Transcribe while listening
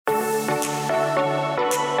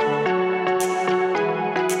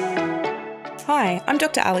Hi, I'm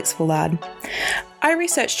Dr. Alex Fullard. I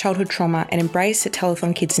research childhood trauma and embrace at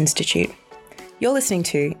Telethon Kids Institute. You're listening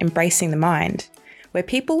to Embracing the Mind, where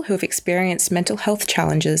people who have experienced mental health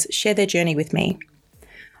challenges share their journey with me.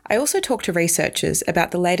 I also talk to researchers about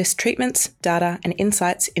the latest treatments, data, and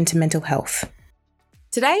insights into mental health.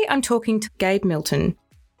 Today, I'm talking to Gabe Milton,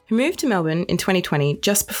 who moved to Melbourne in 2020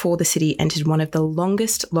 just before the city entered one of the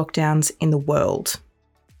longest lockdowns in the world.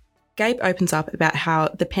 Gabe opens up about how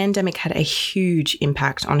the pandemic had a huge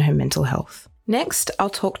impact on her mental health. Next, I'll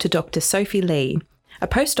talk to Dr. Sophie Lee, a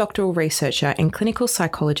postdoctoral researcher and clinical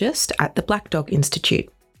psychologist at the Black Dog Institute.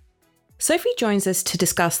 Sophie joins us to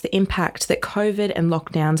discuss the impact that COVID and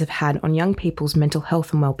lockdowns have had on young people's mental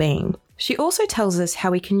health and well-being. She also tells us how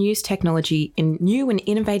we can use technology in new and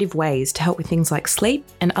innovative ways to help with things like sleep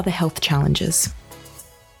and other health challenges.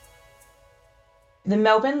 The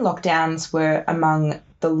Melbourne lockdowns were among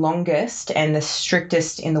the longest and the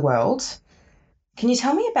strictest in the world. Can you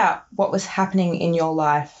tell me about what was happening in your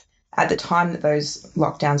life at the time that those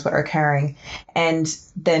lockdowns were occurring and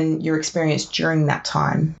then your experience during that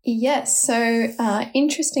time? Yes, so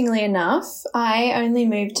interestingly enough, I only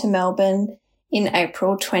moved to Melbourne in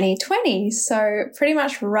April 2020, so pretty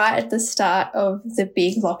much right at the start of the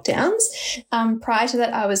big lockdowns. Prior to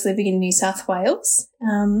that, I was living in New South Wales.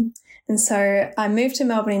 And so I moved to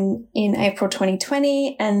Melbourne in April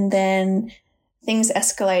 2020, and then things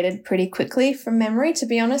escalated pretty quickly from memory. To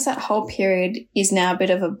be honest, that whole period is now a bit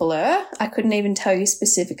of a blur. I couldn't even tell you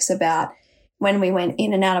specifics about when we went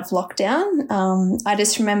in and out of lockdown. I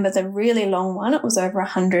just remember the really long one. It was over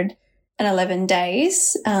 111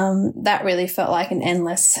 days. That really felt like an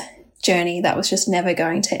endless journey that was just never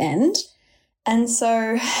going to end. And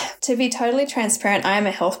so, to be totally transparent, I am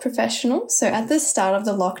a health professional. So at the start of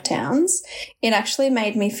the lockdowns, it actually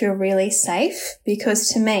made me feel really safe because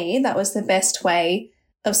to me, that was the best way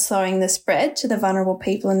of slowing the spread to the vulnerable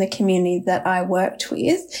people in the community that I worked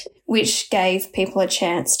with, which gave people a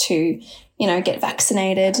chance to, get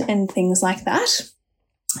vaccinated and things like that.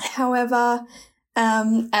 However,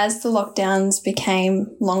 as the lockdowns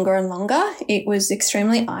became longer and longer, it was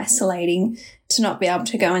extremely isolating to not be able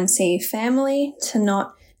to go and see family, to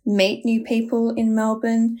not meet new people in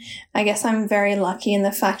Melbourne. I guess I'm very lucky in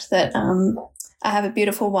the fact that I have a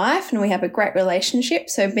beautiful wife and we have a great relationship.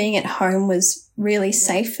 So being at home was really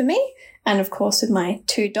safe for me. And of course with my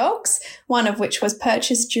 2 dogs, one of which was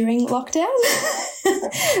purchased during lockdown.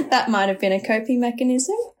 That might have been a coping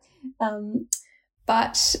mechanism.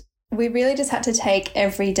 But we really just had to take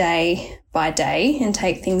every day by day and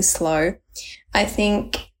take things slow. I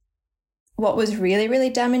think what was really, really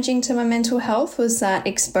damaging to my mental health was that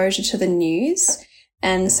exposure to the news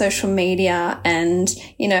and social media and,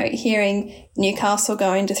 hearing Newcastle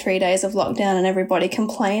go into 3 days of lockdown and everybody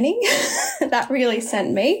complaining. That really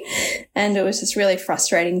sent me. And it was just really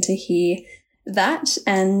frustrating to hear that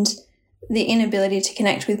and the inability to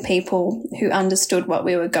connect with people who understood what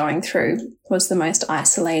we were going through was the most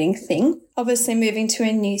isolating thing. Obviously, moving to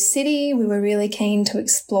a new city, we were really keen to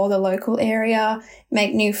explore the local area,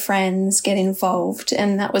 make new friends, get involved,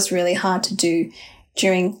 and that was really hard to do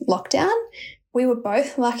during lockdown. We were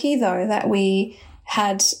both lucky, though, that we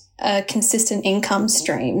had a consistent income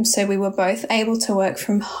stream, so we were both able to work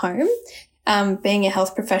from home. Being a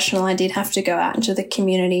health professional, I did have to go out into the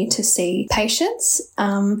community to see patients,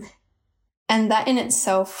 and that in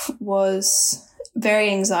itself was very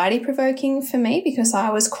anxiety-provoking for me because I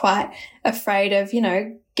was quite afraid of,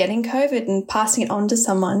 getting COVID and passing it on to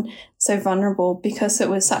someone so vulnerable because it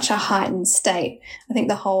was such a heightened state. I think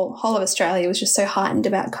the whole of Australia was just so heightened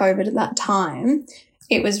about COVID at that time.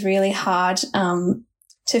 It was really hard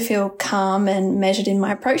to feel calm and measured in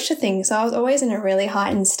my approach to things. So I was always in a really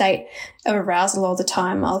heightened state of arousal all the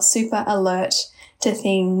time. I was super alert to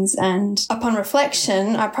things, and upon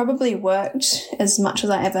reflection, I probably worked as much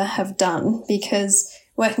as I ever have done because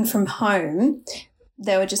working from home,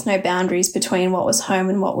 there were just no boundaries between what was home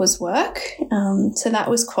and what was work. So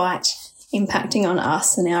that was quite impacting on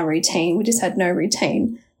us and our routine. We just had no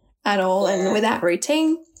routine at all. And without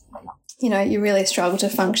routine, you really struggle to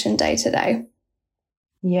function day to day.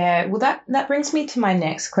 Yeah, well, that brings me to my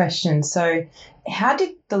next question. So how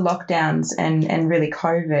did the lockdowns and really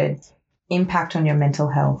COVID impact on your mental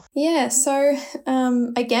health? Yeah, so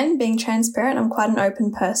again, being transparent, I'm quite an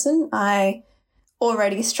open person. I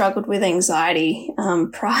already struggled with anxiety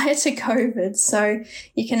prior to COVID, so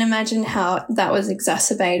you can imagine how that was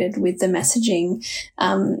exacerbated with the messaging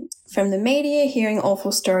from the media, hearing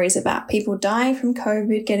awful stories about people dying from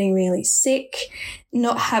COVID, getting really sick,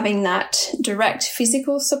 not having that direct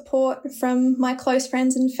physical support from my close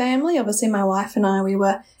friends and family. Obviously, my wife and I, we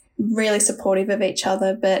were really supportive of each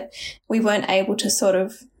other, but we weren't able to sort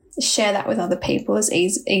of share that with other people as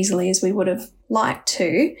easily as we would have liked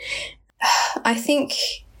to. I think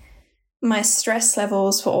my stress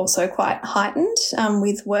levels were also quite heightened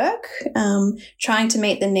with work, trying to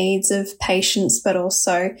meet the needs of patients, but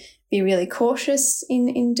also be really cautious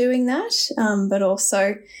in doing that, but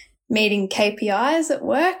also meeting KPIs at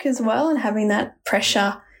work as well and having that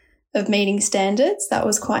pressure of meeting standards. That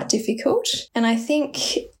was quite difficult. And I think,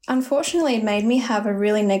 unfortunately, it made me have a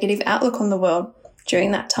really negative outlook on the world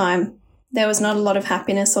during that time. There was not a lot of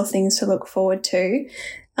happiness or things to look forward to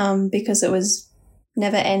because it was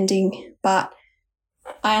never ending, but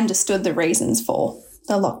I understood the reasons for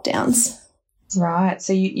the lockdowns. Right.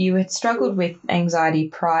 So you had struggled with anxiety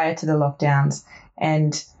prior to the lockdowns,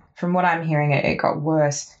 and from what I'm hearing, it got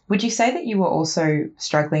worse. Would you say that you were also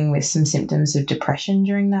struggling with some symptoms of depression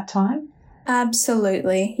during that time?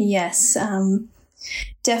 Absolutely, yes.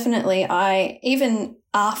 Definitely. Even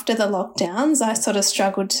after the lockdowns, I sort of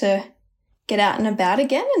struggled to get out and about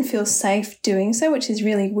again and feel safe doing so, which is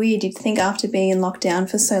really weird. You'd think after being in lockdown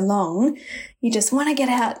for so long, you just want to get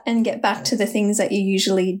out and get back to the things that you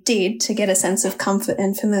usually did to get a sense of comfort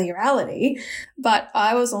and familiarity. But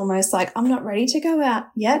I was almost like, I'm not ready to go out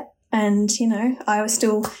yet. And, I was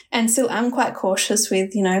still am quite cautious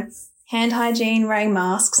with, hand hygiene, wearing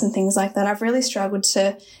masks and things like that. I've really struggled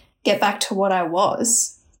to get back to what I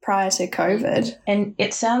was prior to COVID. And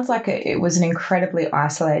it sounds like it was an incredibly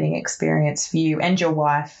isolating experience for you and your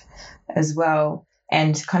wife as well,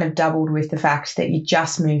 and kind of doubled with the fact that you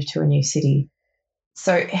just moved to a new city.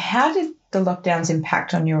 So how did the lockdowns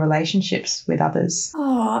impact on your relationships with others?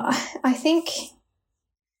 Oh, I think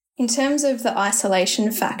in terms of the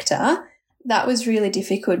isolation factor, that was really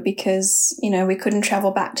difficult because, we couldn't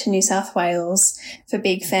travel back to New South Wales for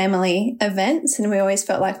big family events, and we always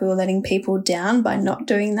felt like we were letting people down by not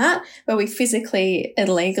doing that, but we physically and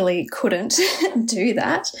legally couldn't do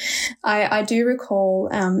that. I do recall,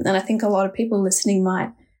 and I think a lot of people listening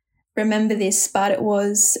might remember this, but it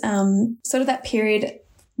was sort of that period,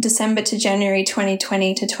 December to January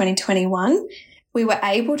 2020 to 2021, we were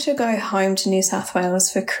able to go home to New South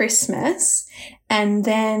Wales for Christmas. And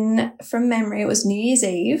then from memory, it was New Year's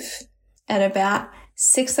Eve at about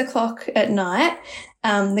 6 o'clock at night.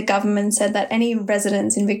 The government said that any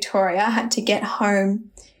residents in Victoria had to get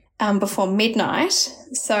home before midnight.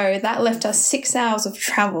 So that left us 6 hours of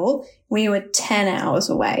travel. We were 10 hours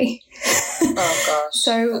away. Oh, gosh.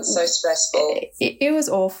 So that's so stressful. It was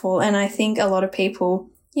awful. And I think a lot of people,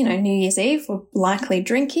 New Year's Eve were likely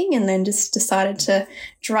drinking and then just decided to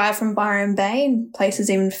drive from Byron Bay and places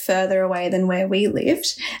even further away than where we lived,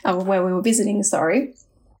 where we were visiting, sorry.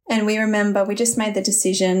 And we remember we just made the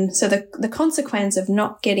decision. So the consequence of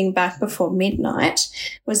not getting back before midnight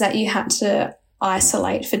was that you had to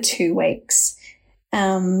isolate for 2 weeks.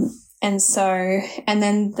 And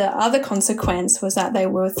then the other consequence was that they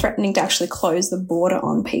were threatening to actually close the border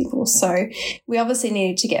on people. So we obviously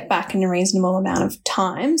needed to get back in a reasonable amount of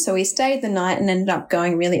time. So we stayed the night and ended up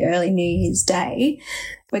going really early New Year's Day.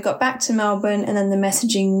 We got back to Melbourne, and then the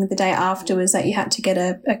messaging the day after was that you had to get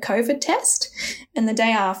a COVID test. And the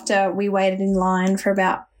day after, we waited in line for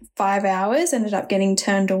about 5 hours, ended up getting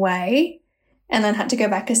turned away, and then had to go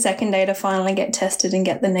back a second day to finally get tested and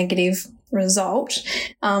get the negative result.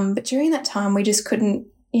 But during that time, we just couldn't,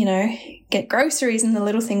 get groceries and the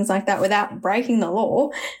little things like that without breaking the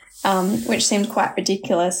law, which seemed quite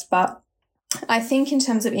ridiculous. But I think in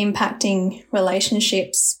terms of impacting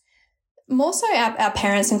relationships, more so our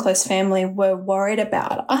parents and close family were worried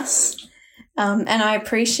about us. And I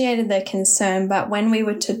appreciated their concern, but when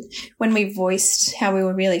we voiced how we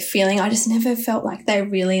were really feeling, I just never felt like they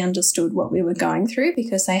really understood what we were going through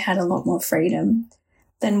because they had a lot more freedom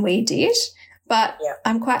than we did. But yeah.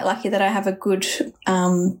 I'm quite lucky that I have a good,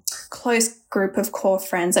 close group of core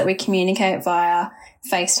friends that we communicate via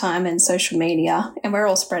FaceTime and social media, and we're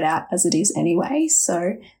all spread out as it is anyway.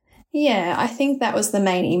 So, yeah, I think that was the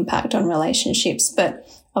main impact on relationships. But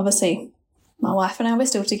obviously, my wife and I were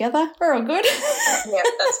still together. We're all good. Yeah,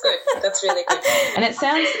 that's good. That's really good. And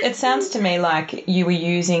it sounds to me like you were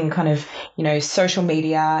using kind of, social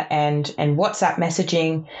media and WhatsApp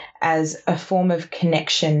messaging as a form of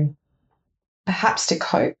connection, perhaps to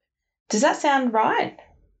cope. Does that sound right?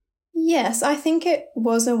 Yes, I think it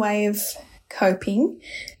was a way of coping.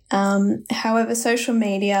 However, social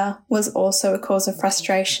media was also a cause of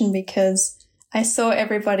frustration because I saw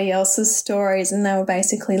everybody else's stories and they were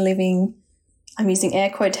basically living, I'm using air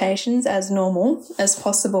quotations, as normal as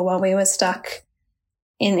possible while we were stuck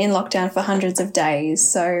in lockdown for hundreds of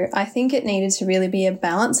days. So I think it needed to really be a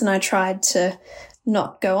balance, and I tried to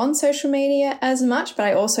not go on social media as much, but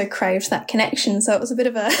I also craved that connection. So it was a bit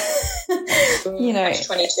of a,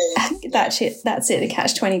 catch-22. That's it, a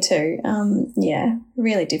catch-22. Yeah,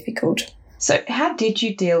 really difficult. So how did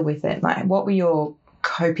you deal with it? Like, what were your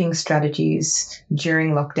coping strategies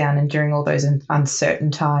during lockdown and during all those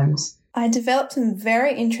uncertain times? I developed some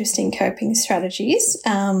very interesting coping strategies.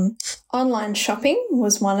 Online shopping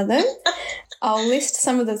was one of them. I'll list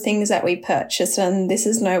some of the things that we purchased, and this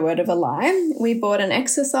is no word of a lie. We bought an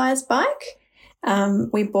exercise bike.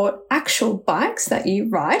 We bought actual bikes that you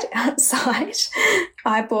ride outside.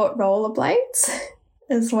 I bought rollerblades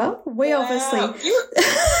as well.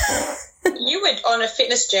 You went on a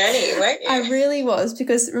fitness journey, weren't you? I really was,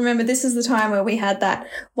 because remember, this is the time where we had that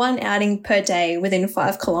one outing per day within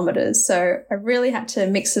 5 kilometres. So I really had to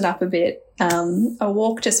mix it up a bit. A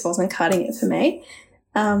walk just wasn't cutting it for me.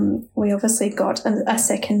 We obviously got a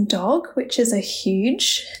second dog, which is a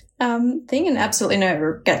huge thing, and absolutely no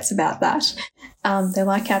regrets about that. They're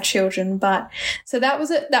like our children. But so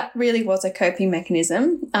that really was a coping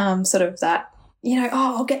mechanism, sort of that,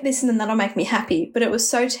 I'll get this and then that'll make me happy. But it was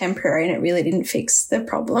so temporary and it really didn't fix the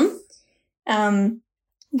problem.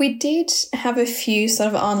 We did have a few sort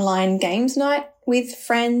of online games night with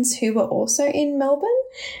friends who were also in Melbourne.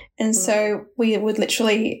 And so we would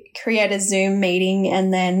literally create a Zoom meeting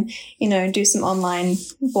and then, do some online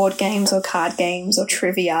board games or card games or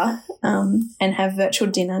trivia, and have virtual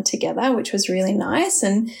dinner together, which was really nice.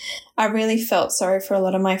 And I really felt sorry for a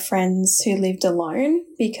lot of my friends who lived alone,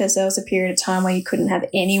 because there was a period of time where you couldn't have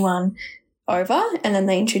anyone over, and then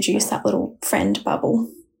they introduced that little friend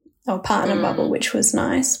bubble or partner bubble, which was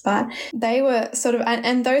nice. But they were sort of,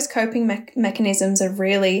 and those coping mechanisms are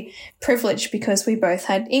really privileged because we both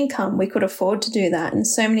had income. We could afford to do that. And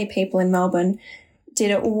so many people in Melbourne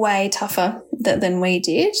did it way tougher than we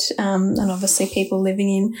did. And obviously people living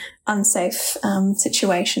in unsafe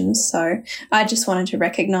situations. So I just wanted to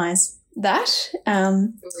recognise that.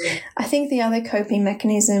 I think the other coping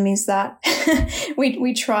mechanism is that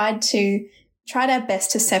we tried our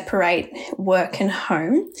best to separate work and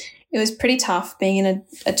home. It was pretty tough being in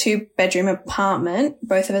a 2-bedroom apartment.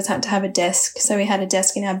 Both of us had to have a desk. So we had a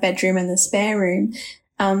desk in our bedroom and the spare room.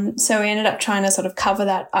 So we ended up trying to sort of cover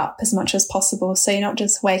that up as much as possible. So you're not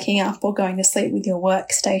just waking up or going to sleep with your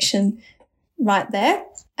workstation right there.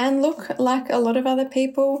 And look, like a lot of other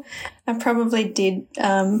people, I probably did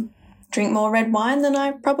drink more red wine than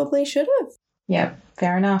I probably should have. Yeah,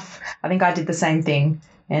 fair enough. I think I did the same thing.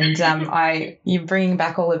 And you're bringing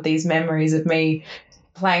back all of these memories of me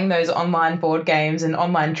playing those online board games, and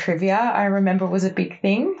online trivia, I remember, was a big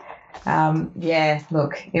thing. Yeah,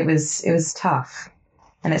 look, it was tough.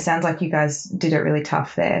 And it sounds like you guys did it really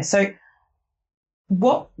tough there. So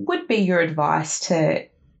what would be your advice to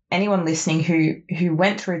anyone listening who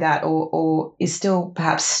went through that or is still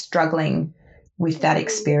perhaps struggling with that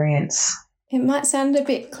experience? It might sound a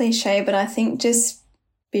bit cliche, but I think just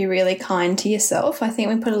be really kind to yourself. I think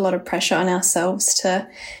we put a lot of pressure on ourselves to,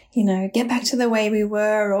 get back to the way we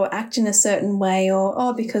were or act in a certain way,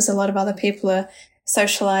 or because a lot of other people are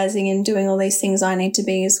socializing and doing all these things, I need to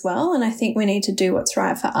be as well. And I think we need to do what's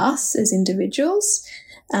right for us as individuals.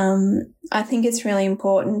 I think it's really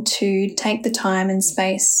important to take the time and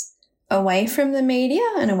space away from the media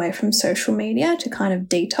and away from social media to kind of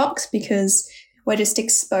detox, because we're just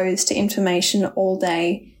exposed to information all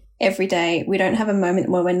day, every day. We don't have a moment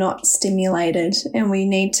where we're not stimulated, and we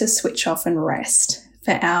need to switch off and rest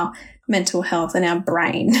for our mental health and our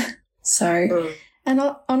brain. So, and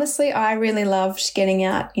honestly, I really loved getting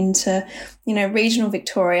out into, regional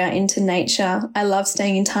Victoria, into nature. I love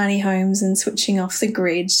staying in tiny homes and switching off the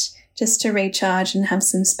grid just to recharge and have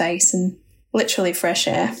some space and literally fresh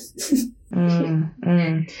air.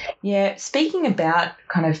 Yeah, speaking about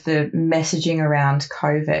kind of the messaging around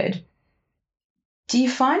COVID, do you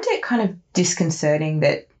find it kind of disconcerting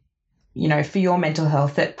that, for your mental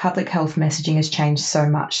health, that public health messaging has changed so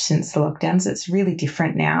much since the lockdowns? It's really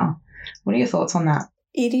different now. What are your thoughts on that?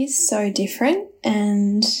 It is so different,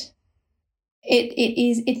 and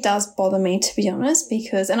it does bother me, to be honest,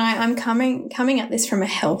 because, and I'm coming at this from a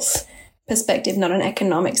health perspective, not an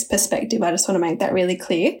economics perspective. I just want to make that really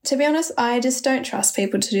clear. To be honest, I just don't trust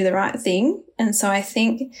people to do the right thing. And so I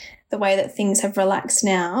think the way that things have relaxed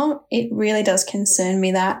now, it really does concern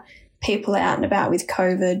me that people are out and about with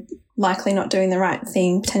COVID, likely not doing the right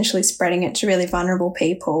thing, potentially spreading it to really vulnerable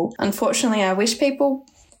people. Unfortunately, I wish people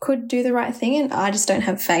could do the right thing, and I just don't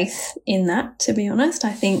have faith in that, to be honest.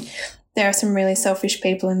 I think there are some really selfish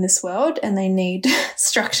people in this world and they need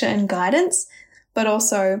structure and guidance. But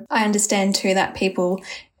also I understand too that people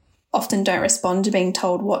often don't respond to being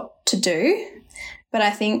told what to do. But I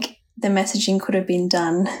think the messaging could have been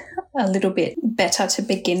done a little bit better to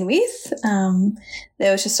begin with.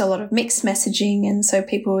 There was just a lot of mixed messaging, and so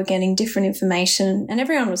people were getting different information and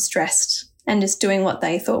everyone was stressed and just doing what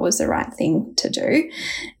they thought was the right thing to do.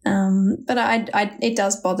 But it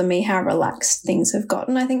does bother me how relaxed things have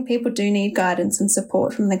gotten. I think people do need guidance and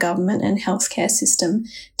support from the government and healthcare system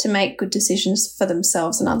to make good decisions for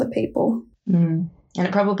themselves and other people. Mm. And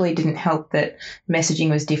it probably didn't help that messaging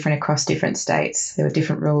was different across different states. There were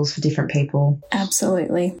different rules for different people.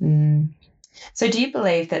 Absolutely. Mm. So do you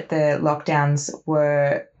believe that the lockdowns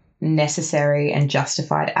were necessary and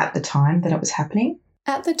justified at the time that it was happening?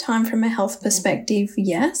 At the time, from a health perspective,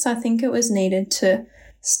 yes. I think it was needed to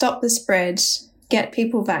stop the spread, get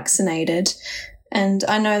people vaccinated. And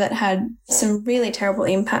I know that had some really terrible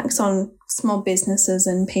impacts on small businesses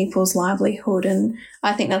and people's livelihood. And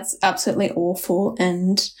I think that's absolutely awful.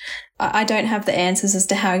 And I don't have the answers as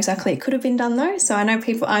to how exactly it could have been done, though. So I know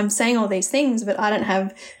I'm saying all these things, but I don't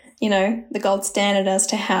have, the gold standard as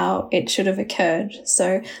to how it should have occurred.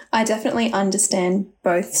 So I definitely understand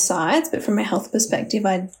both sides, but from a health perspective,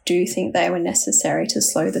 I do think they were necessary to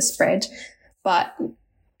slow the spread. But,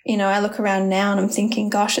 I look around now and I'm thinking,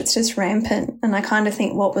 gosh, it's just rampant. And I kind of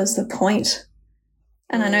think, what was the point?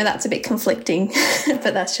 And I know that's a bit conflicting,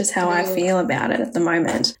 but that's just how I feel about it at the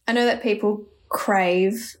moment. I know that people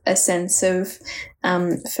crave a sense of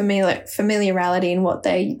familiarity in what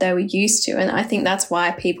they were used to. And I think that's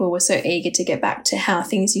why people were so eager to get back to how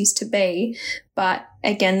things used to be. But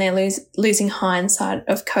again, they're losing hindsight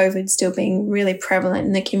of COVID still being really prevalent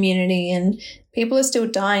in the community, and people are still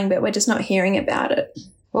dying, but we're just not hearing about it.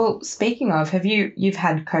 Well, speaking of, you've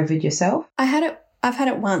had COVID yourself? I've had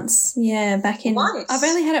it once. Yeah, Once? I've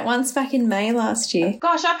only had it once back in May last year.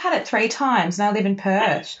 Gosh, I've had it 3 times and I live in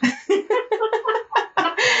Perth.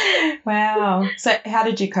 Wow. So how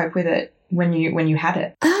did you cope with it when you had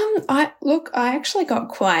it? I actually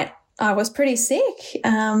I was pretty sick.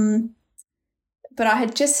 But I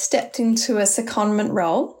had just stepped into a secondment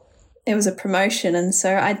role. It was a promotion, and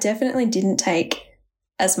so I definitely didn't take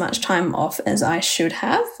as much time off as I should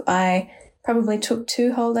have. I probably took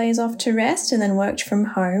 2 whole days off to rest and then worked from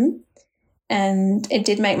home. And it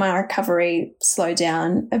did make my recovery slow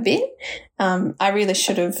down a bit. I really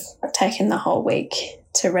should have taken the whole week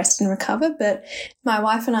to rest and recover, but my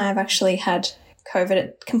wife and I have actually had COVID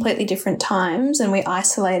at completely different times, and we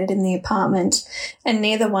isolated in the apartment, and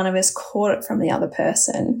neither one of us caught it from the other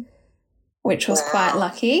person, which was quite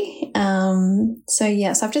lucky. So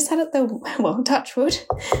yes, I've just had it touch wood,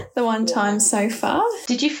 the one time so far.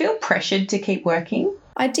 Did you feel pressured to keep working?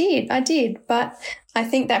 I did, but I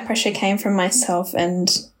think that pressure came from myself and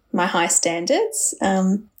my high standards.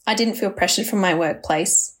 I didn't feel pressured from my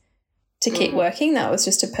workplace to keep working. That was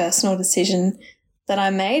just a personal decision that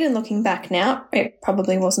I made, and looking back now, it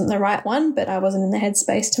probably wasn't the right one, but I wasn't in the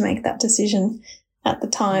headspace to make that decision at the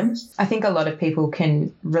time. I think a lot of people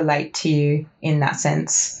can relate to you in that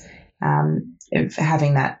sense, of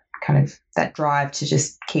having that kind of that drive to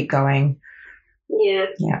just keep going. Yeah.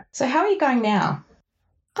 Yeah. So how are you going now?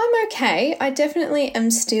 I'm okay. I definitely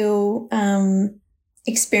am still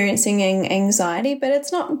experiencing anxiety, but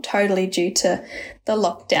it's not totally due to the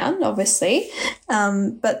lockdown, obviously.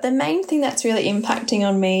 But the main thing that's really impacting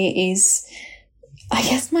on me is, I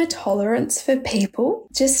guess, my tolerance for people.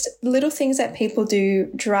 Just little things that people do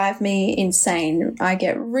drive me insane. I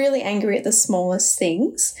get really angry at the smallest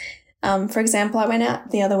things. For example, I went out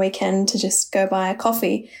the other weekend to just go buy a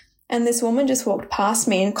coffee, and this woman just walked past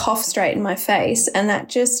me and coughed straight in my face, and that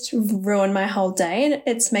just ruined my whole day. And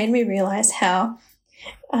it's made me realise how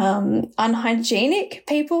unhygienic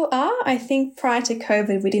people are. I think prior to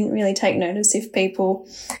COVID, we didn't really take notice if people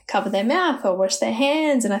cover their mouth or wash their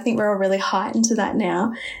hands, and I think we're all really heightened to that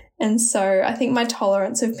now. And so I think my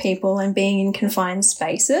tolerance of people and being in confined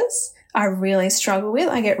spaces, I really struggle with.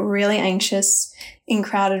 I get really anxious in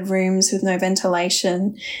crowded rooms with no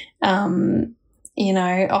ventilation.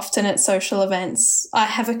 Often at social events, I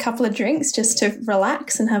have a couple of drinks just to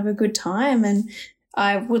relax and have a good time, and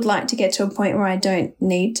I would like to get to a point where I don't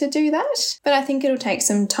need to do that. But I think it'll take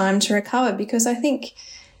some time to recover, because I think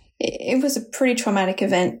it was a pretty traumatic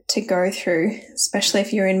event to go through, especially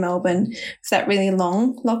if you're in Melbourne for that really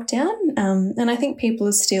long lockdown. And I think people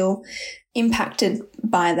are still impacted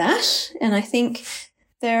by that. And I think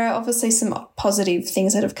there are obviously some positive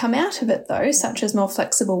things that have come out of it, though, such as more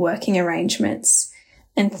flexible working arrangements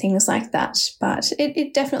and things like that. But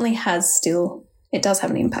it definitely it does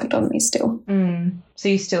have an impact on me still. So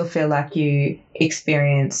you still feel like you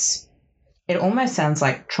experience, it almost sounds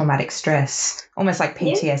like traumatic stress, almost like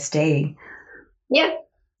PTSD. Yeah.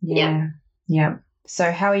 Yeah.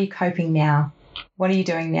 So how are you coping now? What are you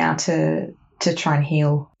doing now to try and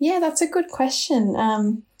heal? Yeah, that's a good question.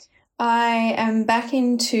 I am back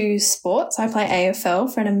into sports. I play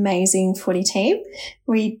AFL for an amazing footy team.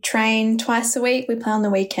 We train twice a week. We play on the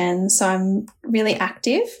weekends, so I'm really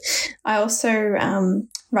active. I also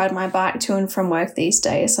ride my bike to and from work these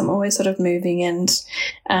days. I'm always sort of moving, and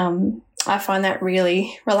I find that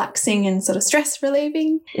really relaxing and sort of stress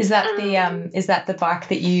relieving. Is that the bike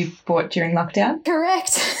that you bought during lockdown?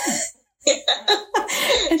 Correct.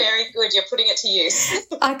 Very good. You're putting it to use.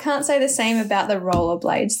 I can't say the same about the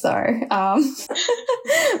rollerblades though.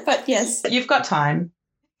 But yes. You've got time.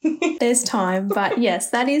 There's time. But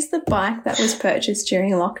yes, that is the bike that was purchased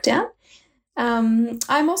during lockdown.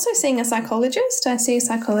 I'm also seeing a psychologist. I see a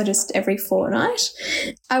psychologist every fortnight.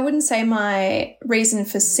 I wouldn't say my reason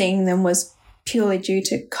for seeing them was purely due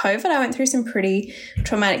to COVID. I went through some pretty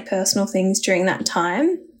traumatic personal things during that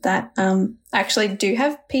time that I actually do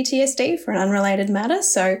have PTSD for an unrelated matter.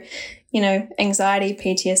 So, anxiety,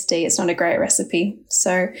 PTSD, it's not a great recipe.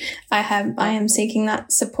 So I am seeking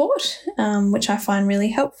that support, which I find really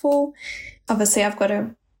helpful. Obviously, I've got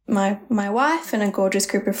my wife and a gorgeous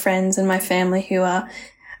group of friends and my family who are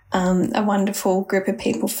a wonderful group of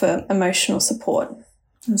people for emotional support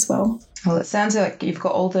as well. Well, it sounds like you've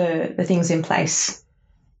got all the things in place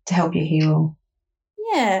to help you heal.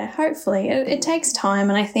 Yeah, hopefully. It takes time,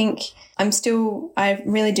 and I think I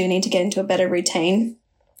really do need to get into a better routine.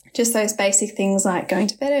 Just those basic things like going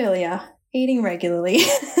to bed earlier, eating regularly.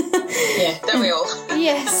 Yeah, don't we all?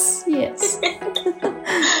 Yes.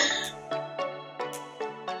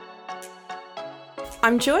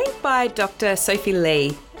 I'm joined by Dr. Sophie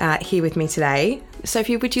Lee here with me today.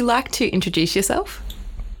 Sophie, would you like to introduce yourself?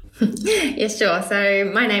 Yes, sure.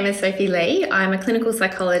 So my name is Sophie Lee. I'm a clinical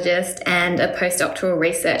psychologist and a postdoctoral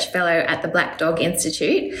research fellow at the Black Dog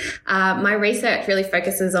Institute. My research really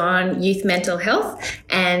focuses on youth mental health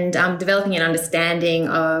and developing an understanding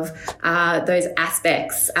of those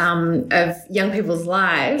aspects of young people's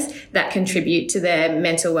lives that contribute to their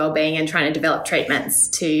mental well-being and trying to develop treatments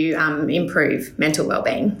to improve mental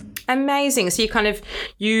well-being. Amazing. So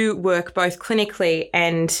you work both clinically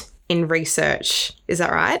and in research, is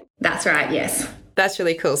that right? That's right, yes. That's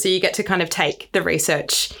really cool. So you get to kind of take the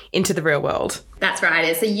research into the real world. That's right.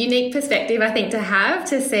 It's a unique perspective, I think, to have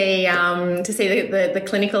to see the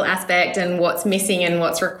clinical aspect and what's missing and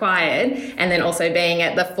what's required, and then also being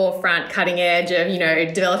at the forefront, cutting edge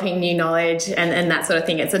of developing new knowledge and that sort of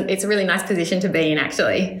thing. It's a really nice position to be in,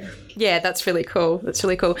 actually. Yeah, that's really cool. That's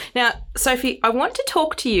really cool. Now, Sophie, I want to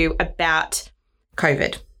talk to you about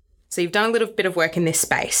COVID. So you've done a little bit of work in this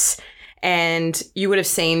space, and you would have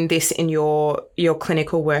seen this in your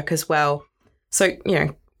clinical work as well. So,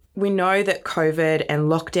 we know that COVID and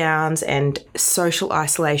lockdowns and social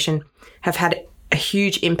isolation have had a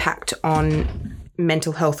huge impact on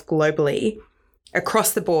mental health globally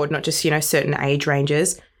across the board, not just, certain age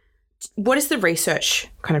ranges. What is the research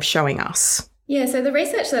kind of showing us? Yeah, so the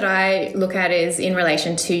research that I look at is in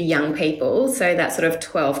relation to young people, so that sort of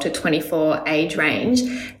 12 to 24 age range.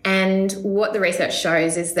 And what the research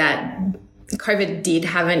shows is that COVID did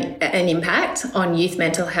have an impact on youth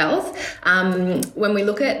mental health. When we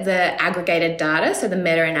look at the aggregated data, so the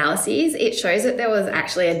meta-analyses, it shows that there was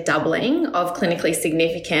actually a doubling of clinically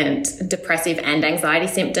significant depressive and anxiety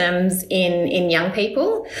symptoms in young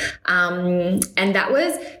people. And that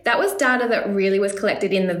was data that really was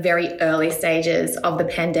collected in the very early stages of the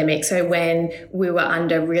pandemic, so when we were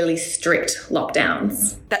under really strict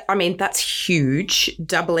lockdowns. That's huge,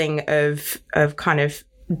 doubling of kind of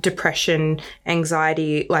depression,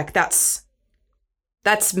 anxiety, like that's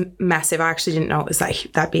massive. I actually didn't know it was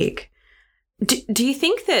that big. Do you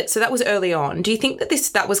think so that was early on. Do you think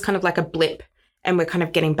that was kind of like a blip and we're kind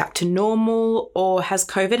of getting back to normal, or has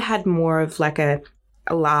COVID had more of like a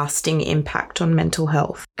lasting impact on mental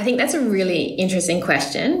health? I think that's a really interesting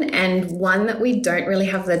question, and one that we don't really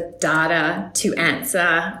have the data to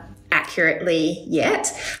answer accurately yet.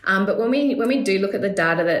 But when we do look at the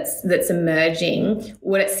data that's emerging,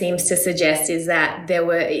 what it seems to suggest is that there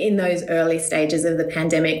were, in those early stages of the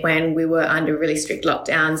pandemic when we were under really strict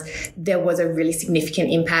lockdowns, there was a really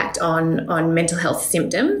significant impact on mental health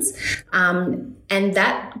symptoms. And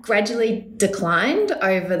that gradually declined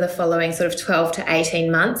over the following sort of 12 to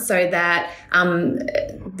 18 months, so that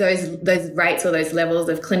those rates or those levels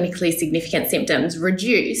of clinically significant symptoms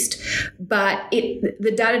reduced. But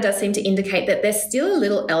the data does seem to indicate that they're still a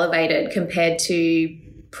little elevated compared to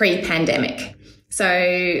pre-pandemic.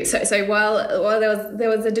 So while there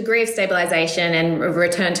was a degree of stabilization and a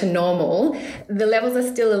return to normal, the levels are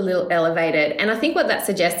still a little elevated. And I think what that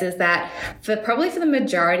suggests is that for the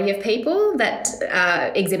majority of people that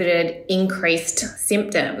exhibited increased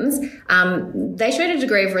symptoms, they showed a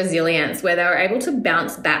degree of resilience where they were able to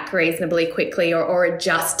bounce back reasonably quickly or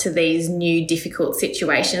adjust to these new difficult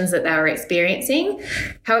situations that they were experiencing.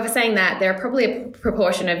 However, saying that, there are probably a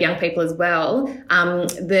proportion of young people as well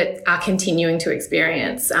that are continuing to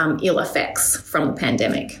experience ill effects from the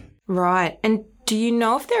pandemic. Right. And do you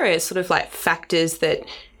know if there are sort of like factors that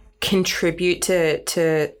contribute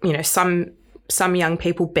to some young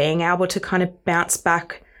people being able to kind of bounce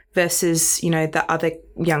back versus, the other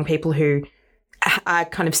young people who are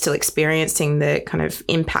kind of still experiencing the kind of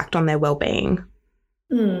impact on their well-being?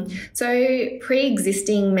 So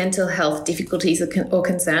pre-existing mental health difficulties or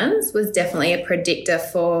concerns was definitely a predictor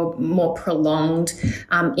for more prolonged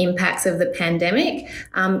impacts of the pandemic.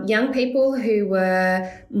 Young people who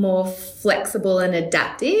were more flexible and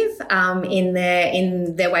adaptive in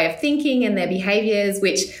their way of thinking and their behaviours,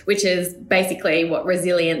 which is basically what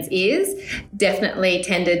resilience is, definitely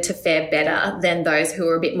tended to fare better than those who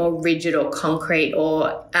were a bit more rigid or concrete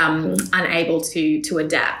or unable to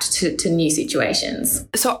adapt to new situations.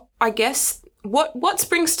 So I guess what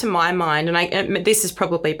springs to my mind, and this is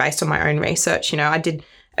probably based on my own research, I did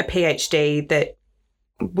a PhD that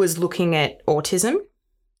was looking at autism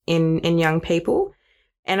in young people.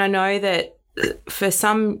 And I know that for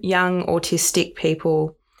some young autistic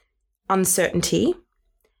people, uncertainty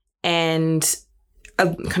and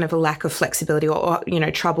a kind of a lack of flexibility or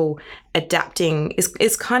trouble adapting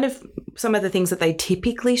is kind of some of the things that they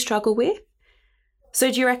typically struggle with.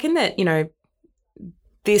 So do you reckon that,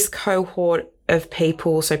 this cohort of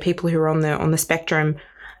people, so people who are on the spectrum,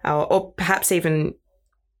 or perhaps even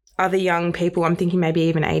other young people, I'm thinking maybe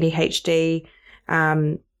even ADHD,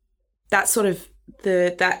 that sort of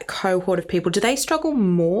that cohort of people, do they struggle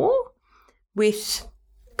more with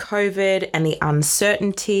COVID and the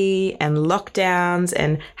uncertainty and lockdowns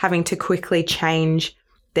and having to quickly change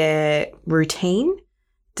their routine?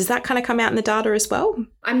 Does that kind of come out in the data as well?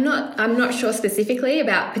 I'm not sure specifically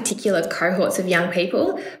about particular cohorts of young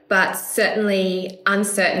people, but certainly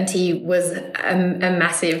uncertainty was a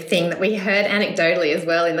massive thing that we heard anecdotally as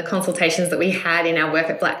well in the consultations that we had in our work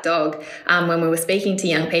at Black Dog when we were speaking to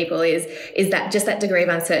young people is that just that degree of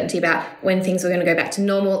uncertainty about when things were going to go back to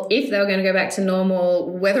normal, if they were going to go back to normal,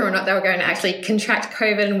 whether or not they were going to actually contract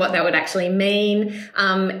COVID and what that would actually mean,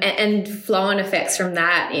 and flow-on effects from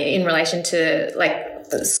that in relation to like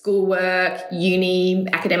schoolwork, uni,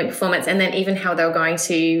 academic performance, and then even how they were going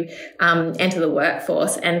to enter the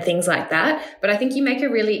workforce and things like that. But I think you make a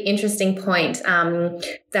really interesting point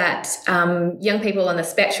that young people on the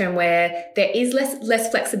spectrum where there is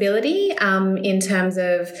less flexibility in terms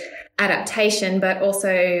of adaptation, but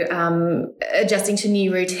also adjusting to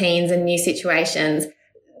new routines and new situations.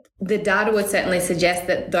 The data would certainly suggest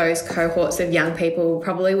that those cohorts of young people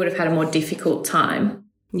probably would have had a more difficult time.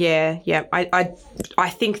 Yeah. I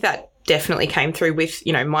think that definitely came through with,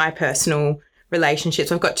 my personal relationships.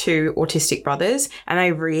 I've got two autistic brothers and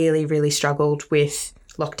they really, really struggled with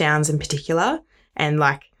lockdowns in particular and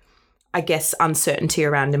I guess uncertainty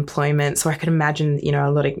around employment. So I could imagine, a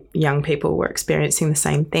lot of young people were experiencing the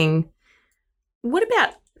same thing. What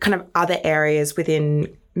about kind of other areas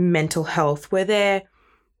within mental health? Were there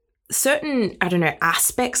certain,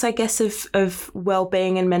 aspects, I guess, of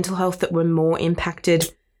well-being and mental health that were more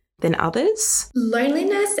impacted than others?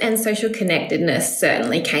 Loneliness and social connectedness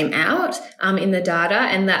certainly came out in the data,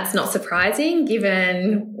 and that's not surprising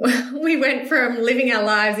given we went from living our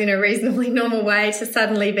lives in a reasonably normal way to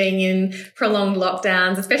suddenly being in prolonged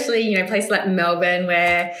lockdowns, especially, places like Melbourne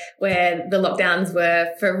where the lockdowns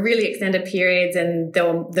were for really extended periods and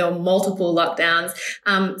there were multiple lockdowns.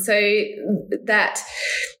 So that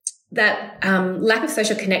lack of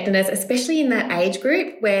social connectedness, especially in that age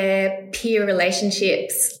group where peer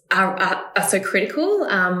relationships are so critical.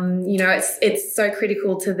 It's so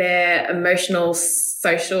critical to their emotional,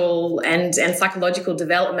 social and psychological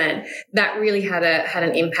development. That really had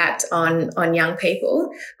an impact on young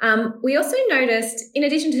people. We also noticed, in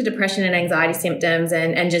addition to depression and anxiety symptoms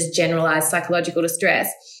and just generalized psychological distress,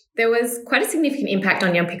 there was quite a significant impact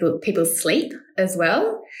on young people's sleep as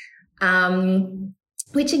well.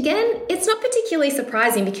 Which again, it's not particularly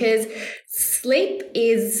surprising because sleep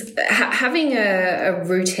is having a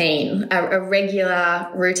routine, a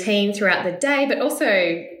regular routine throughout the day, but also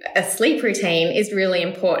a sleep routine is really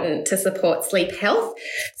important to support sleep health.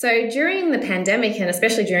 So during the pandemic and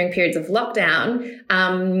especially during periods of lockdown,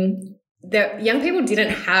 the young people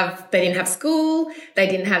didn't have school, they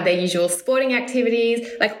didn't have their usual sporting activities,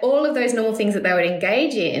 like all of those normal things that they would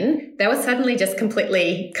engage in, they were suddenly just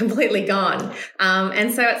completely gone.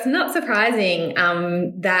 And so it's not surprising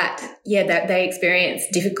that they experience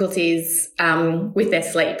difficulties with their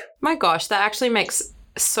sleep. My gosh, that actually makes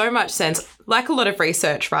so much sense. Like a lot of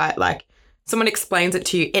research, right? Like someone explains it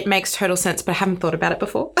to you, it makes total sense, but I haven't thought about it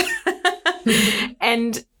before.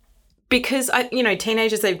 And because,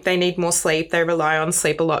 teenagers, they need more sleep. They rely on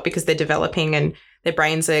sleep a lot because they're developing and their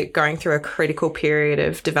brains are going through a critical period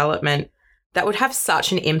of development. That would have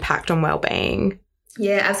such an impact on well-being.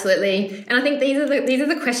 Yeah, absolutely. And I think these are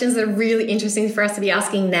the questions that are really interesting for us to be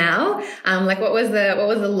asking now. Like what was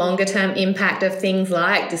the longer term impact of things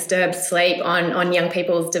like disturbed sleep on young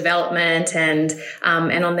people's development and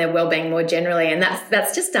on their well-being more generally. And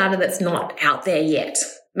that's just data that's not out there yet.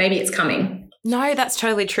 Maybe it's coming. No, that's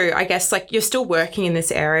totally true. I guess like you're still working in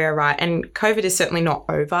this area, right? And COVID is certainly not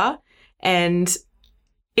over. And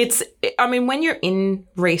when you're in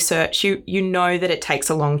research, you know that it takes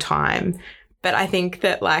a long time. But I think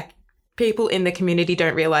that like people in the community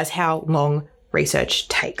don't realize how long research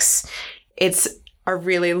takes. It's a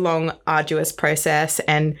really long, arduous process,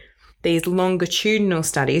 and these longitudinal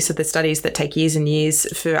studies, so the studies that take years and years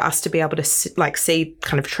for us to be able to see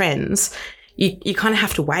kind of trends, you kind of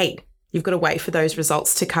have to wait. You've got to wait for those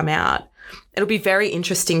results to come out. It'll be very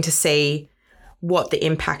interesting to see what the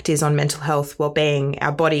impact is on mental health, well-being,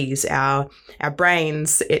 our bodies, our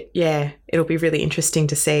brains. It'll be really interesting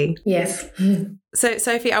to see. Yes. So,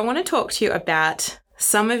 Sophie, I want to talk to you about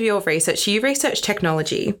some of your research. You research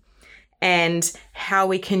technology and how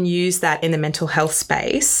we can use that in the mental health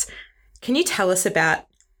space. Can you tell us about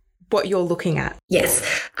what you're looking at? Yes.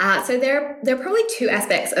 So there are probably two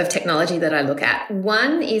aspects of technology that I look at.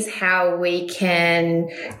 One is how we can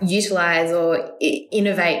utilize or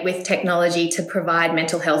innovate with technology to provide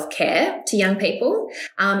mental health care to young people.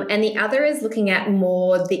 And the other is looking at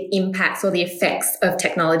more the impacts or the effects of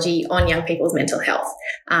technology on young people's mental health.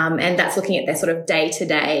 And that's looking at their sort of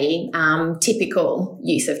day-to-day typical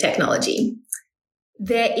use of technology.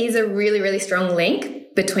 There is a really, really strong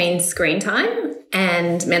link between screen time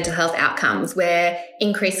and mental health outcomes, where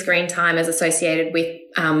increased screen time is associated with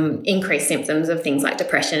increased symptoms of things like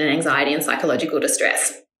depression and anxiety and psychological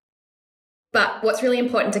distress. But what's really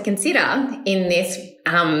important to consider in this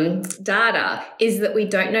data is that we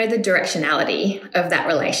don't know the directionality of that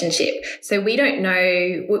relationship. So we don't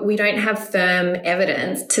have firm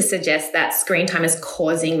evidence to suggest that screen time is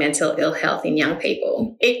causing mental ill health in young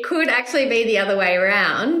people. It could actually be the other way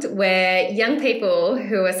around, where young people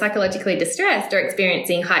who are psychologically distressed or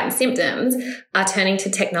experiencing heightened symptoms are turning to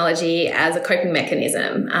technology as a coping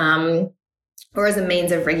mechanism. Or as a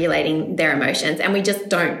means of regulating their emotions. And we just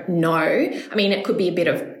don't know. I mean, it could be a bit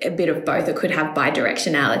of both. It could have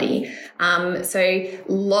bidirectionality. So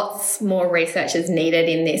lots more research is needed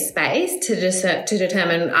in this space to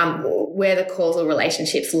determine where the causal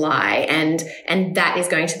relationships lie. And that is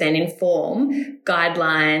going to then inform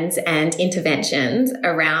guidelines and interventions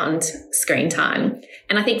around screen time.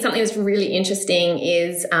 And I think something that's really interesting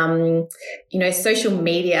is, social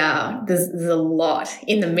media. There's a lot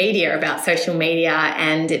in the media about social media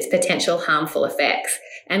and its potential harmful effects.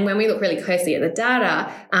 And when we look really closely at the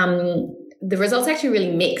data, the results are actually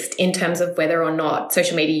really mixed in terms of whether or not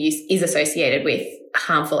social media use is associated with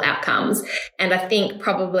harmful outcomes. And I think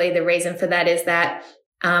probably the reason for that is that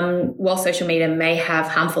while social media may have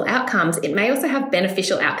harmful outcomes, it may also have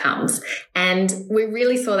beneficial outcomes. And we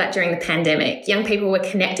really saw that during the pandemic. Young people were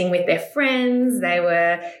connecting with their friends. They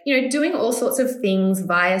were, doing all sorts of things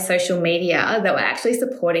via social media that were actually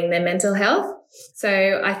supporting their mental health.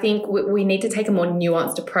 So I think we need to take a more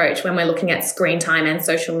nuanced approach when we're looking at screen time and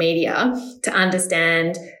social media to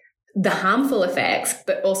understand the harmful effects,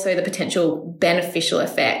 but also the potential beneficial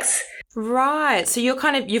effects. Right. So you're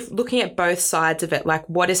looking at both sides of it, like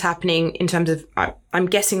what is happening in terms of, I'm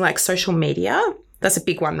guessing like social media. That's a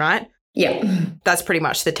big one, right? Yeah. That's pretty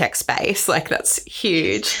much the tech space. Like that's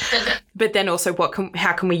huge. But then also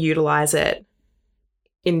how can we utilize it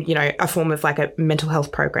in, a form of like a mental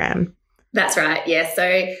health program? That's right. Yeah.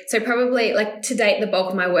 So probably like to date, the bulk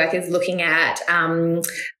of my work is looking at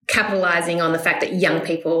capitalizing on the fact that young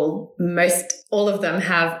people, all of them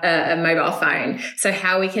have a mobile phone. So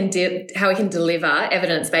how we can deliver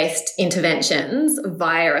evidence-based interventions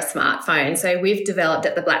via a smartphone. So we've developed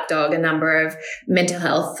at the Black Dog a number of mental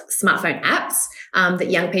health smartphone apps that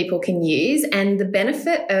young people can use. And the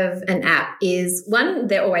benefit of an app is, one,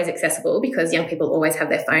 they're always accessible because young people always have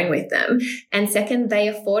their phone with them. And second, they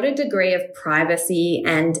afford a degree of privacy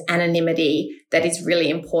and anonymity that is really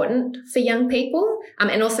important for young people.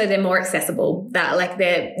 And also also they're more accessible. That like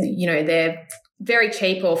they're very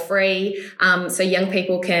cheap or free, so young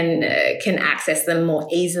people can access them more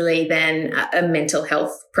easily than a mental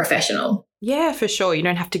health professional. Yeah, for sure. You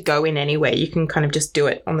don't have to go in anywhere. You can kind of just do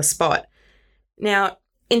it on the spot. Now,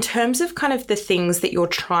 in terms of kind of the things that you're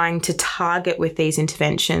trying to target with these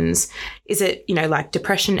interventions, is it, like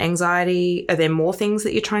depression, anxiety? Are there more things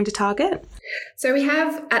that you're trying to target? So we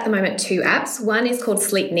have at the moment 2 apps. One is called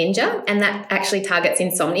Sleep Ninja, and that actually targets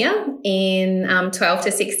insomnia in 12 to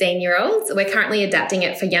 16-year-olds. We're currently adapting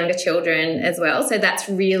it for younger children as well. So that's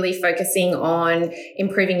really focusing on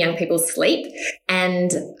improving young people's sleep.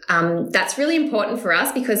 And that's really important for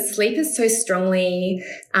us because sleep is so strongly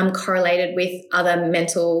correlated with other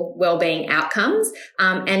mental wellbeing outcomes,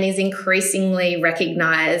 and is increasingly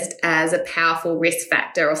recognised as a powerful risk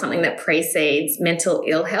factor or something that precedes mental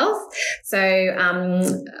ill health. So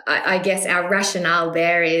I guess our rationale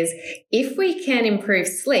there is if we can improve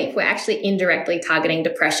sleep, we're actually indirectly targeting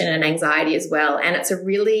depression and anxiety as well. And it's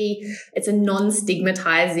a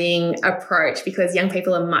non-stigmatizing approach because young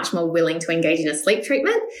people are much more willing to engage in a sleep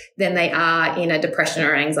treatment than they are in a depression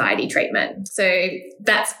or anxiety treatment. So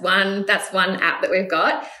that's one app that we've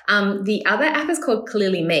got. The other app is called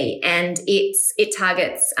Clearly Me, and it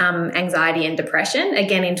targets anxiety and depression,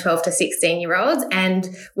 again in 12 to 16-year-olds. And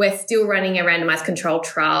we're still running a randomized controlled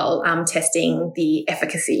trial testing the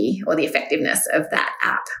efficacy or the effectiveness of that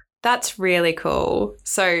app. That's really cool.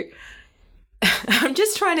 So I'm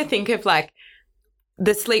just trying to think of like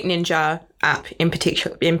the Sleep Ninja app in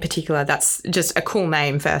particular. That's just a cool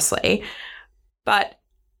name, firstly. But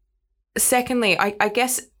secondly, I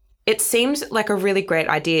guess it seems like a really great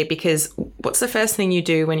idea because what's the first thing you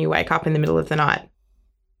do when you wake up in the middle of the night?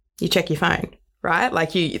 You check your phone. Right?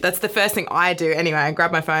 Like that's the first thing I do anyway. I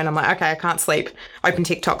grab my phone. I'm like, okay, I can't sleep. Open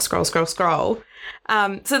TikTok, scroll. So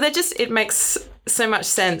it makes so much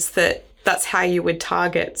sense that that's how you would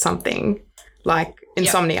target something like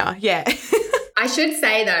insomnia. Yep. Yeah. I should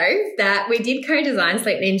say though that we did co-design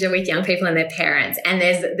Sleep Ninja with young people and their parents, and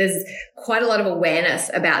there's quite a lot of awareness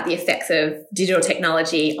about the effects of digital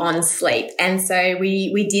technology on sleep. And so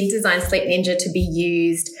we did design Sleep Ninja to be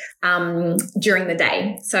used during the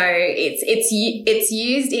day. So it's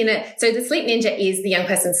used in it. So the Sleep Ninja is the young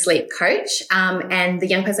person's sleep coach, and the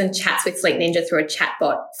young person chats with Sleep Ninja through a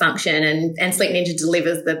chatbot function, and Sleep Ninja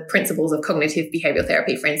delivers the principles of cognitive behavioral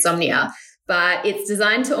therapy for insomnia. But it's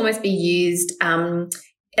designed to almost be used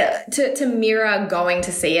to mirror going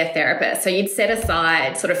to see a therapist. So you'd set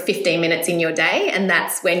aside sort of 15 minutes in your day, and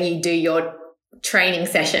that's when you do your training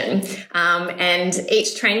session. And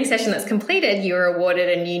each training session that's completed, you're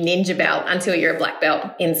awarded a new ninja belt until you're a black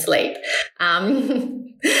belt in sleep.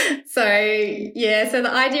 So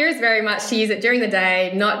the idea is very much to use it during the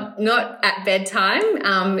day, not at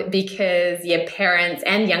bedtime, because parents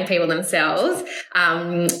and young people themselves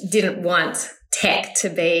didn't want tech to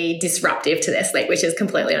be disruptive to their sleep, which is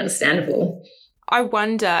completely understandable. I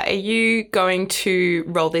wonder, are you going to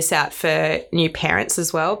roll this out for new parents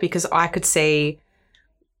as well? Because I could see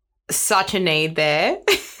such a need there.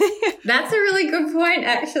 That's a really good point,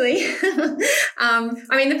 actually.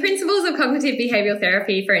 The principles of cognitive behavioral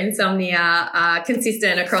therapy for insomnia are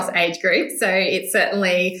consistent across age groups. So it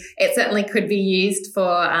certainly could be used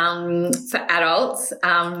for adults.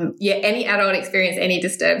 Any adult experience any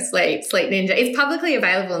disturbed sleep, Sleep Ninja. It's publicly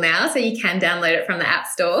available now, so you can download it from the App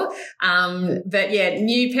Store.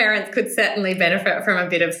 New parents could certainly benefit from a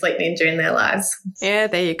bit of Sleep Ninja in their lives. Yeah,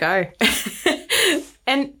 there you go.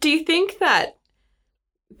 And do you think that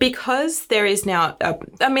because there is now,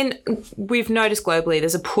 we've noticed globally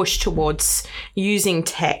there's a push towards using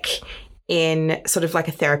tech in sort of like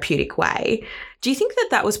a therapeutic way. Do you think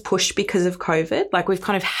that was pushed because of COVID? Like we've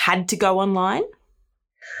kind of had to go online?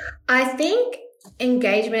 I think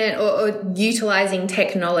engagement or utilising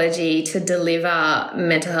technology to deliver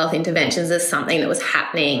mental health interventions is something that was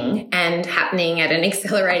happening at an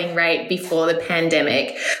accelerating rate before the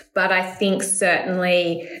pandemic. But I think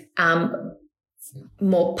certainly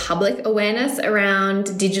more public awareness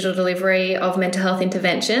around digital delivery of mental health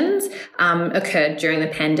interventions occurred during the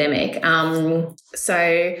pandemic. I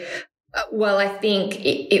think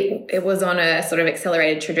it was on a sort of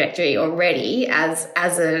accelerated trajectory already as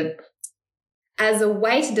a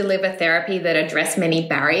way to deliver therapy that addressed many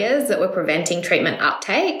barriers that were preventing treatment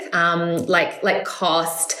uptake, like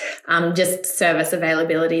cost, just service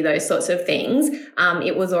availability, those sorts of things.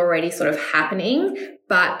 It was already sort of happening,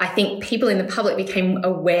 but I think people in the public became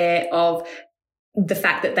aware of the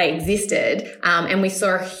fact that they existed, and we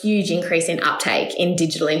saw a huge increase in uptake in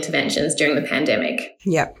digital interventions during the pandemic.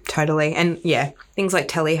 Yep, totally. And things like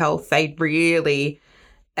telehealth, they really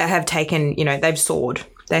have taken, they've soared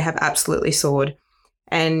They have absolutely soared.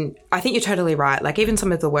 And I think you're totally right. Like even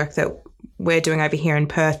some of the work that we're doing over here in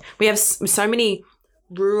Perth, we have so many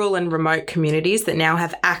rural and remote communities that now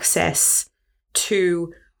have access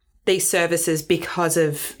to these services because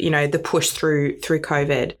of, the push through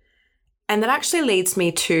COVID. And that actually leads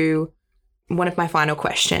me to one of my final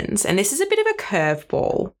questions. And this is a bit of a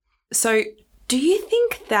curveball. So do you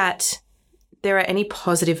think that there are any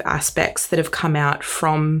positive aspects that have come out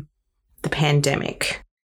from the pandemic?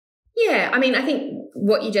 Yeah, I mean, I think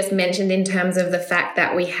what you just mentioned in terms of the fact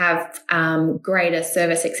that we have greater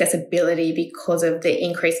service accessibility because of the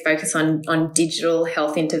increased focus on digital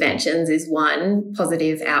health interventions is one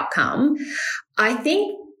positive outcome. I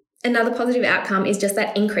think another positive outcome is just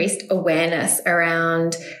that increased awareness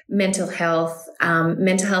around mental health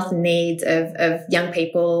needs of young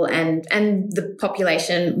people and the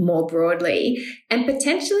population more broadly, and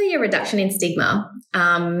potentially a reduction in stigma.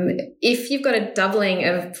 If you've got a doubling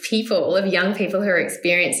of young people who are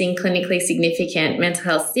experiencing clinically significant mental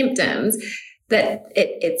health symptoms, that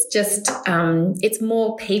it's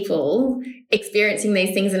more people experiencing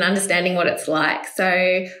these things and understanding what it's like. So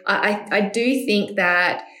I do think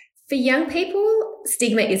that for young people,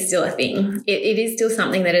 stigma is still a thing. It is still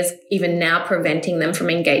something that is even now preventing them from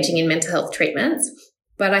engaging in mental health treatments.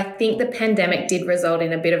 But I think the pandemic did result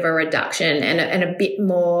in a bit of a reduction and a bit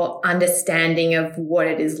more understanding of what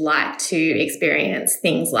it is like to experience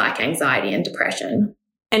things like anxiety and depression.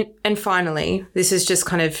 And finally, this is just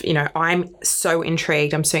kind of, I'm so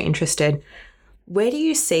intrigued, I'm so interested. Where do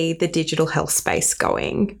you see the digital health space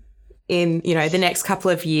going in, the next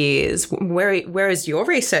couple of years? Where is your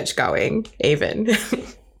research going even?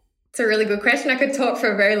 It's a really good question. I could talk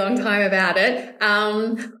for a very long time about it.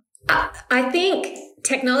 I think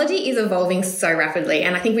technology is evolving so rapidly,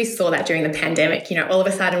 and I think we saw that during the pandemic. All of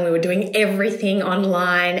a sudden we were doing everything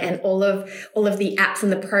online, and all of the apps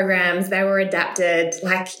and the programs, they were adapted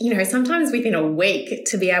sometimes within a week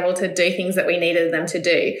to be able to do things that we needed them to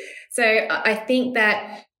do. So I think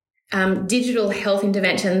that digital health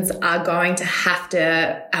interventions are going to have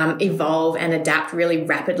to evolve and adapt really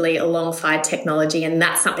rapidly alongside technology, and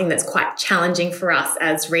that's something that's quite challenging for us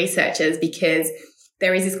as researchers, because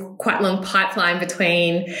there is this quite long pipeline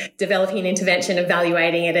between developing an intervention,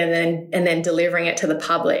 evaluating it, and then delivering it to the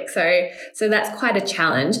public. So that's quite a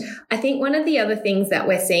challenge. I think one of the other things that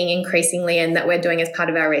we're seeing increasingly and that we're doing as part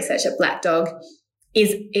of our research at Black Dog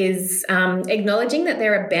is acknowledging that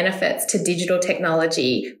there are benefits to digital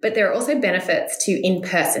technology, but there are also benefits to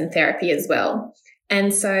in-person therapy as well.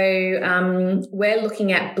 And so we're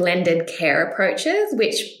looking at blended care approaches,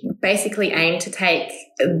 which basically aim to take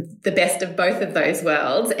the best of both of those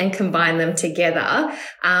worlds and combine them together,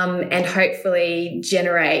 and hopefully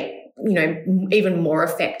generate, even more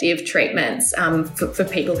effective treatments for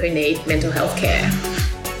people who need mental health care.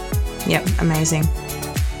 Yep, amazing.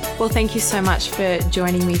 Well, thank you so much for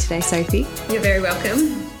joining me today, Sophie. You're very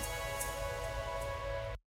welcome.